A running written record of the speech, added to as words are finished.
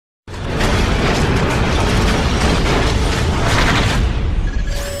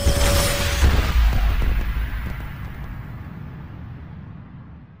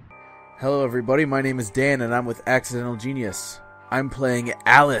Hello everybody, my name is Dan and I'm with Accidental Genius. I'm playing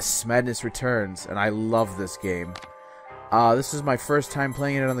Alice, Madness Returns, and I love this game. This is my first time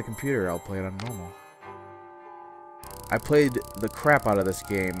playing it on the computer. I'll play it on normal. I played the crap out of this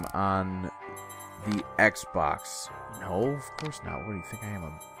game on the Xbox. No, of course not. What do you think I am,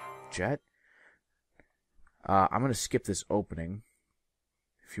 a jet? I'm gonna skip this opening.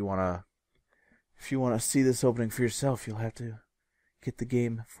 If you wanna see this opening for yourself, you'll have to get the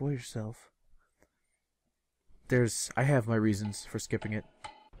game for yourself. I have my reasons for skipping it.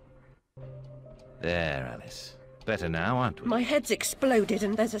 There, Alice. Better now, aren't we? My head's exploded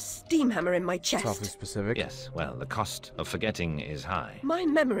and there's a steam hammer in my chest. It's awfully specific. Yes, well, the cost of forgetting is high. My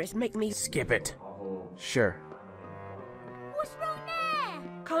memories make me... Skip it. Sure. What's wrong there?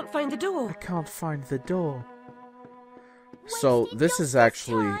 Can't find the door. I can't find the door. So, this is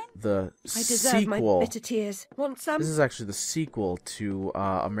actually the I deserve my sequel. bitter tears. Want some? This is actually the sequel to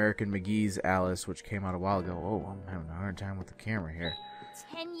American McGee's Alice, which came out a while ago. Oh, I'm having a hard time with the camera here.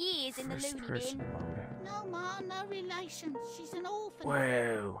 10 years in the First loony person bin. mode. No, Ma, no relation. She's an orphan.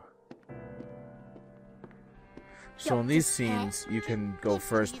 Whoa. So in these scenes, you can go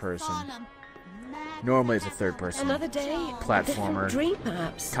first person. Normally it's a third person. Another day. Platformer. A different dream,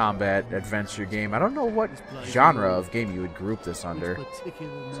 perhaps. Combat, adventure game. I don't know what genre of game you would group this under.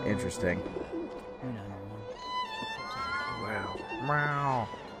 It's interesting. Wow. Wow.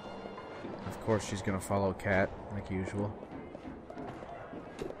 Of course she's gonna follow Cat, like usual.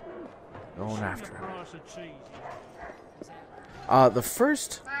 Going after him. The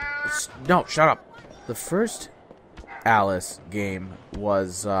first... No, shut up. The first Alice game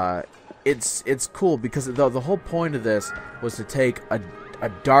was, it's cool because the whole point of this was to take a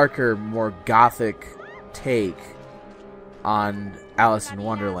darker, more gothic take on Alice in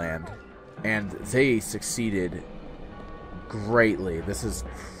Wonderland, and they succeeded greatly. This is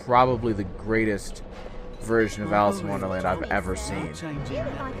probably the greatest version of Alice in Wonderland I've ever seen.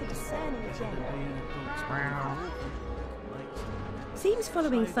 Seems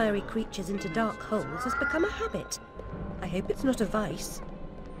following furry creatures into dark holes has become a habit. I hope it's not a vice.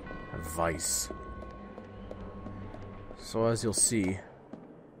 A vice. So as you'll see,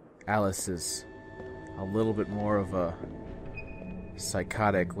 Alice is a little bit more of a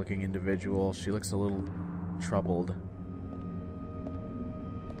psychotic looking individual. She looks a little troubled.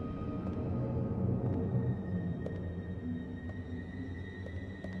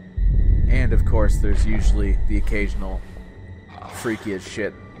 And of course there's usually the occasional freaky as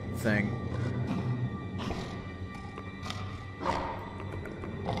shit thing.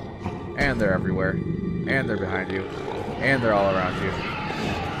 And they're everywhere. And they're behind you. And they're all around you.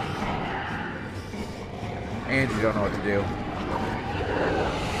 And you don't know what to do.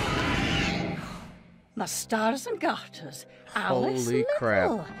 My stars and garters. Alice Holy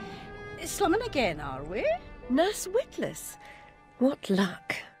crap. Slumming again, are we? Nurse Witless. What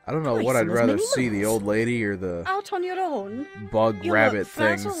luck. I don't know Twice what I'd in as rather many see, the months. old lady or the Out on your own? bug You rabbit look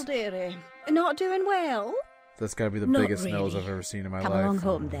things. frazzled, dearie. Not doing well? That's gotta be the Not biggest nose really. I've ever seen in my Come life. along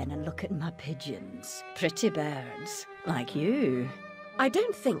home then and look at my pigeons. Pretty birds. Like you. I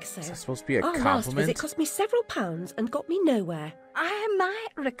don't think so. Is that supposed to be a Our last compliment? visit cost me several pounds and got me nowhere. I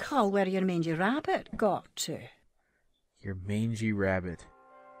might recall where your mangy rabbit got to. Your mangy rabbit.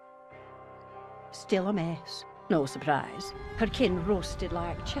 Still a mess. No surprise. Her kin roasted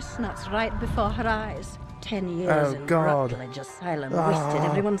like chestnuts right before her eyes. 10 years Oh, in God. Rutledge Asylum Ah. wasted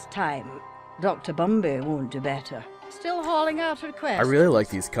everyone's time. Dr. Bumby won't do better. Still hauling out her quest. I really like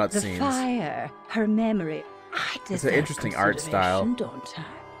these The cutscenes. fire, her memory. I It's an deserve interesting art style. consideration, Don't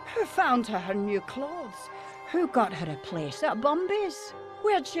I? Who found her new clothes? Who got her a place at Bumby's?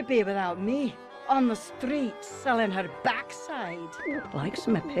 Where'd she be without me? On the streets, selling her backside. Likes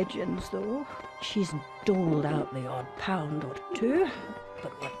my pigeons, though. She's doled out the odd pound or two.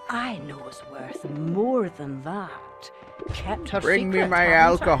 But what I know is worth more than that. Kept her Bring me secret, my haven't I?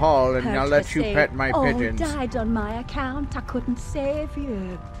 alcohol and Heard I'll her let you say, pet my "All pigeons." died on my account. I couldn't save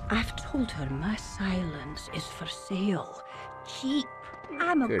you. I've told her my silence is for sale. Cheap.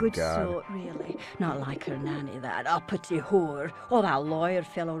 I'm a Good good God. sort, really. Not like her nanny, that uppity whore. Or that lawyer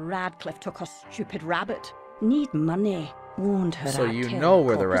fellow Radcliffe took a stupid rabbit. Need money. Warned her So I'd you tear know her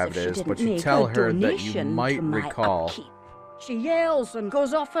where the coppers rabbit if she is, didn't but you make tell a her that you donation might for my recall. upkeep. She yells and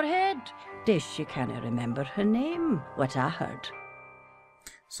goes off her head. This she can't remember her name, what I heard.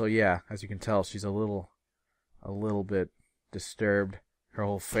 So yeah, as you can tell, she's a little bit disturbed. Her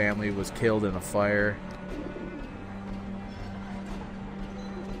whole family was killed in a fire.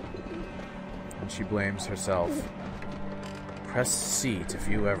 And she blames herself. Press C to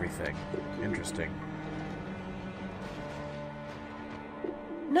view everything. Interesting.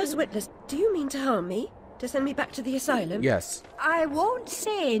 Nurse Witless Do you mean to harm me? To send me back to the asylum? Yes. I won't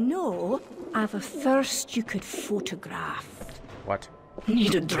say no. I've a thirst you could photograph. What?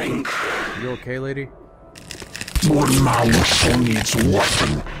 Need a drink. You okay, lady? One mouse needs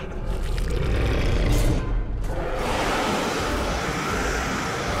weapon.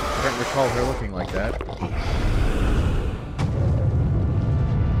 I don't recall her looking like that.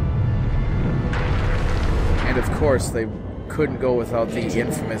 And of course, they couldn't go without the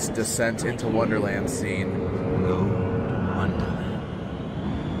infamous descent into Wonderland scene. Wonderland.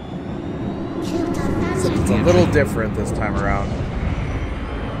 Except it's a little different this time around.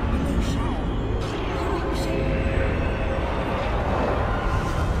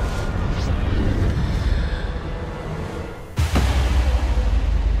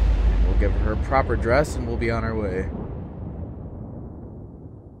 We'll give her a proper dress and we'll be on our way.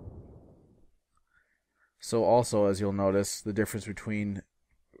 So also, as you'll notice, the difference between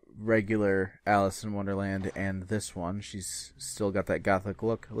regular Alice in Wonderland and this one, she's still got that gothic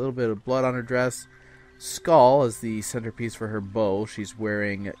look. A little bit of blood on her dress. Skull is the centerpiece for her bow. She's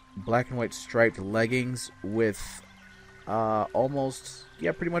wearing black and white striped leggings with almost,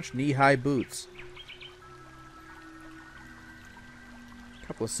 pretty much knee-high boots. A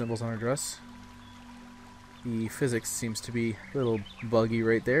couple of symbols on her dress. The physics seems to be a little buggy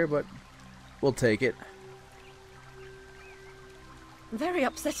right there, but we'll take it. Very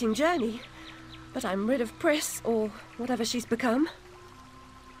upsetting journey. But I'm rid of Pris, or whatever she's become.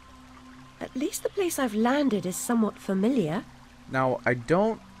 At least the place I've landed is somewhat familiar. Now, I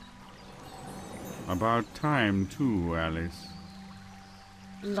don't... About time, too, Alice.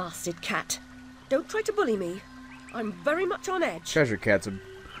 Blasted cat. Don't try to bully me. I'm very much on edge. Treasure Cat's a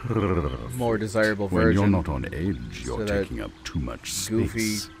more desirable When version. you're not on edge, you're to that taking up too much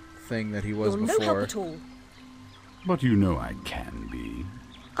goofy space. thing that he was You're before. no help at all. But you know I can be.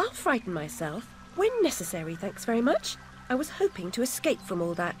 I'll frighten myself. When necessary, thanks very much. I was hoping to escape from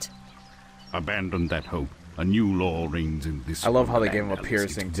all that. Abandon that hope. A new law reigns in this I love how they gave him a Alice.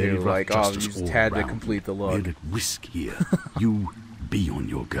 piercing, It's very too. rough Like, oh, you justice just all had to round. complete the look. We're at risk here. You be on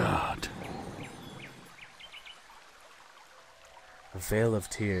your guard. A Veil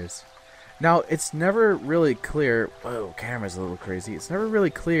of Tears. Now, it's never really clear... Whoa, camera's a little crazy. It's never really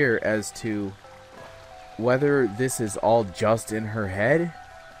clear as to whether this is all just in her head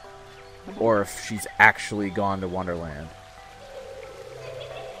or if she's actually gone to Wonderland.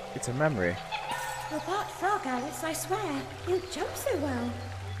 It's a memory. You're part frog, Alice, I swear. You jump so well.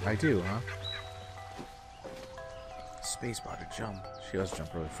 I do, huh? Spacebar to jump. She does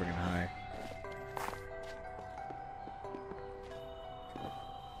jump really friggin' high.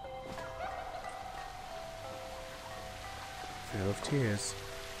 Veil of Tears.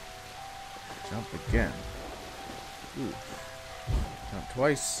 Jump again. Ooh. Jump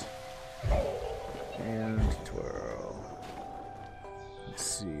twice. And twirl. Let's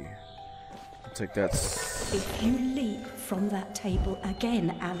see. I'll take that. If you leap from that table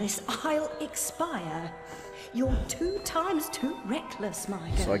again, Alice, I'll expire. You're 2 times too reckless, my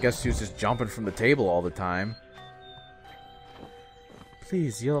girl. So I guess she was just jumping from the table all the time.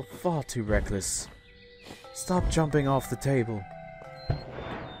 Please, you're far too reckless. Stop jumping off the table.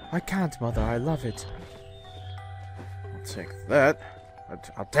 I can't, Mother. I love it. I'll take that.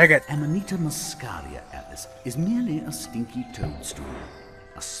 I'll take it. Amanita muscaria, Alice, is merely a stinky toadstool.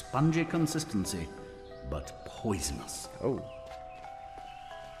 A spongy consistency, but poisonous. Oh.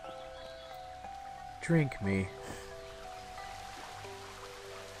 Drink me.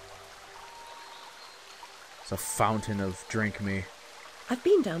 It's a fountain of drink me. I've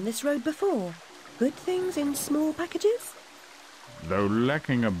been down this road before. Good things in small packages? Though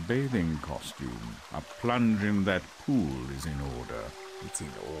lacking a bathing costume, a plunge in that pool is in order. It's in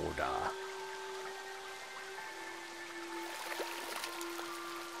order.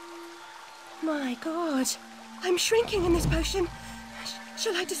 My God. I'm shrinking in this potion.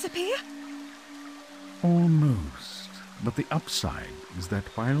 Shall I disappear? Almost. But the upside is that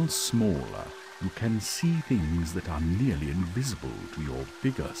while smaller, you can see things that are nearly invisible to your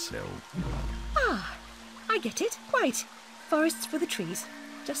bigger self. Ah, I get it. Quite. Forests for the trees.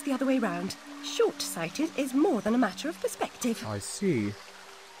 Just the other way round. Short-sighted is more than a matter of perspective. I see.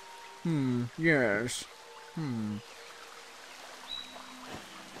 Yes.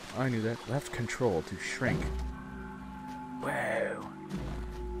 I knew that. Left control to shrink. Whoa.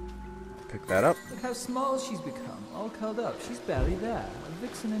 Pick that up. Look how small she's become, all curled up. She's barely there. A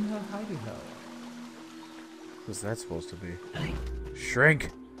vixen in her hidey hole. What's that supposed to be?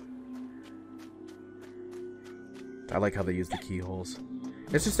 Shrink! I like how they use the keyholes.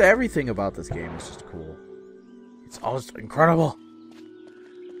 It's just everything about this game is just cool. It's all just incredible.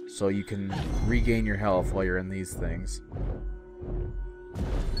 So you can regain your health while you're in these things.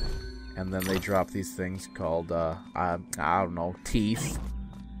 And then they drop these things called, I don't know, teeth.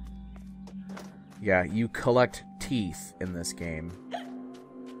 Yeah, you collect teeth in this game.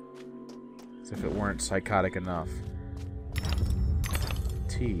 As if it weren't psychotic enough.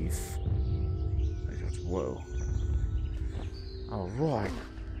 Teeth. Whoa. Alright.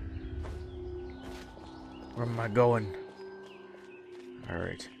 Where am I going?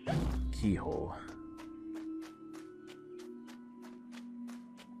 Alright. Keyhole.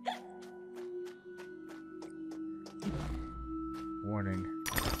 Warning.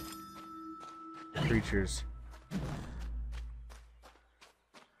 Creatures.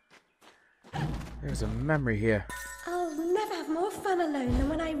 There's a memory here. I'll never have more fun alone than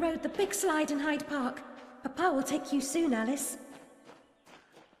when I rode the big slide in Hyde Park. Papa will take you soon, Alice.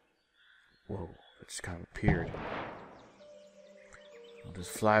 Whoa, it just kind of appeared. I'll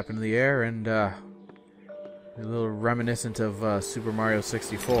just fly up into the air and, a little reminiscent of, Super Mario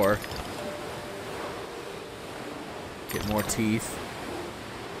 64. Get more teeth.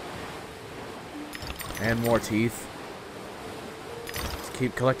 And more teeth. Just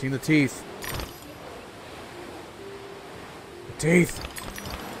keep collecting the teeth. The teeth!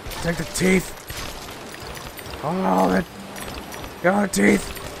 Take the teeth! Oh, that... Get all the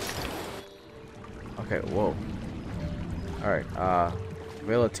teeth! Okay, whoa. Alright,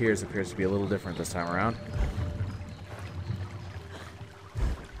 Veil of Tears appears to be a little different this time around.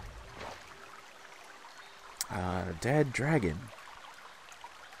 Dead dragon.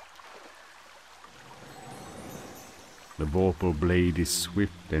 The Vorpal blade is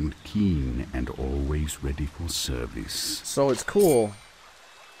swift and keen and always ready for service. So it's cool,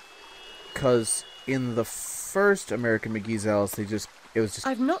 because in the first American McGee's Alice, it was just...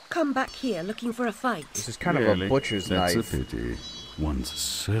 I've not come back here looking for a fight. This is kind of a butcher's knife. That's a pity. One's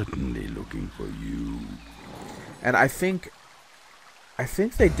certainly looking for you. And I think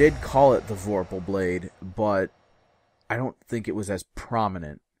they did call it the Vorpal blade, but I don't think it was as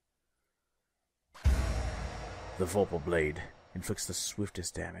prominent. The Vorpal blade inflicts the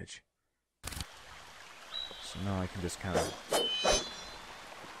swiftest damage. So now I can just kind of...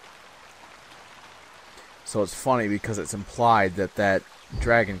 So it's funny because it's implied that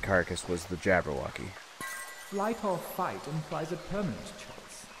dragon carcass was the Jabberwocky. Flight or fight implies a permanent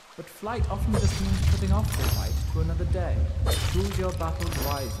choice, but flight often just means putting off the fight to another day. Choose your battles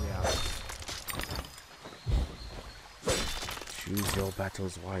wisely, Alice. Choose your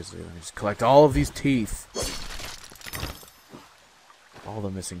battles wisely. Let me just collect all of these teeth. All the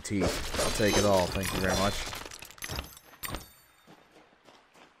missing teeth. I'll take it all. Thank you very much.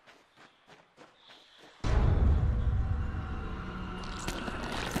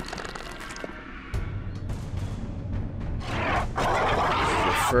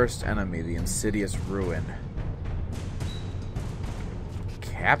 First enemy, the insidious ruin.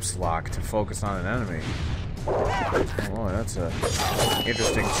 Caps lock to focus on an enemy. Oh, that's a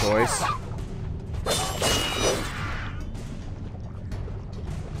interesting choice.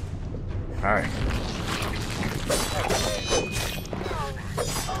 Alright.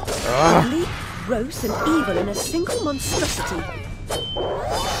 Bleak, gross, and evil in a single monstrosity.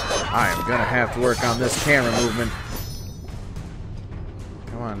 I am gonna have to work on this camera movement.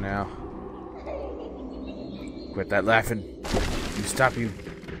 Come on now. Quit that laughing. You stop you.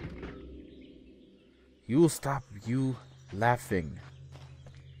 You will stop you laughing.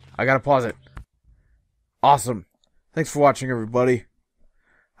 I gotta pause it. Awesome. Thanks for watching, everybody.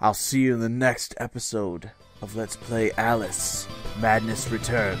 I'll see you in the next episode of Let's Play Alice. Madness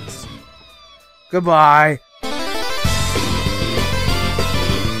Returns. Goodbye.